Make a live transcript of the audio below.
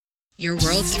Your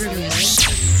world's removed.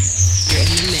 You're in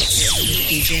the mix with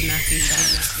DJ Matthew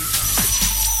Shaw.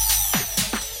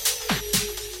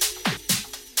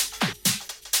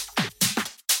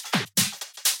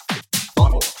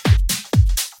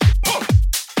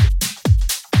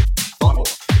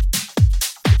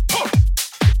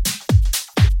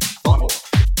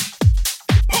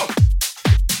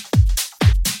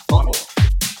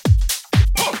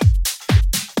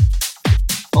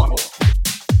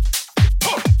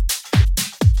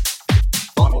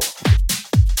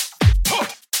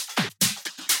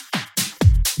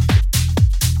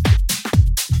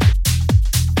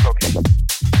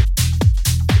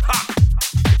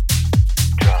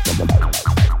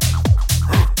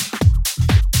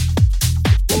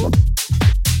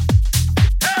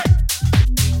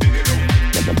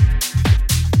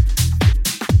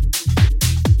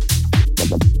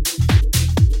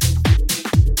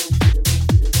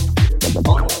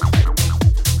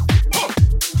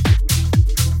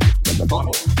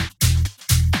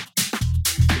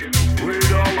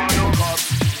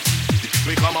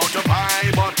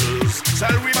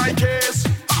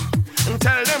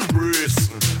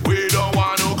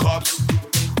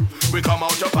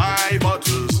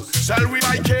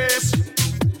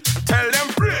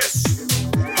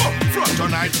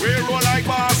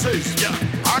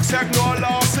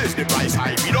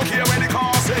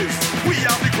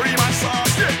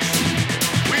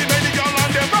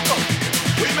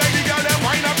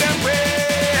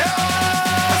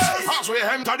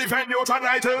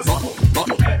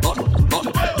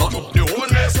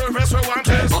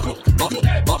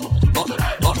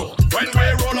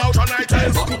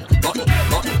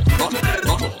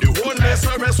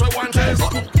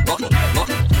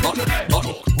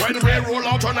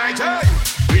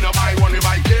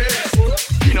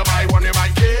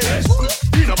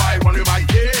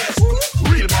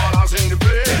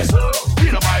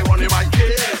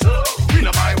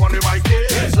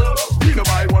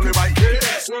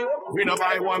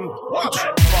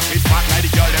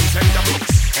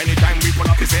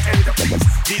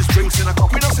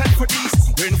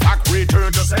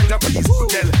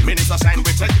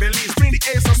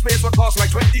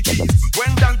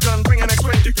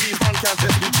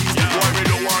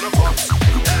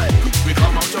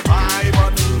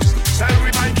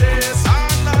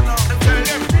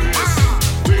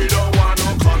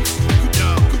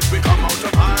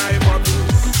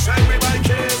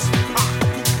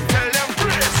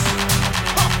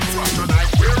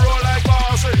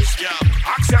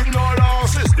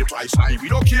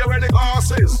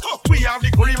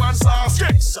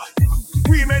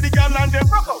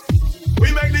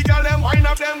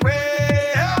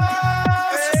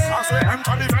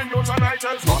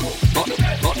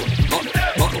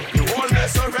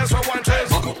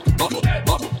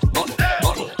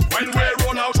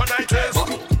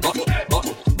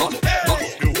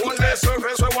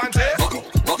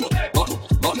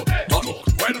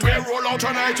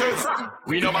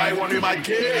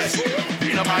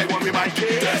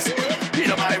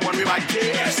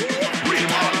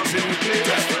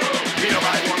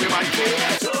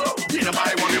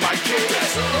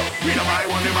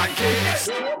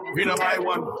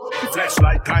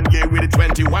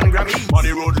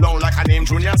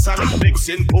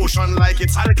 Mixing potion like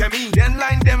it's alchemy. Then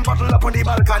line them bottle up on the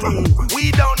balcony.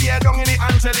 We down here down in the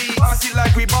Antilles. Party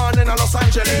like we born in Los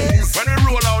Angeles. When we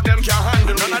roll out, them can't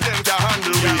handle. None of them can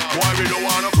handle we. Why we don't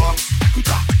wanna come?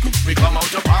 We come out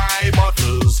to buy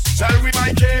bottles. Sell we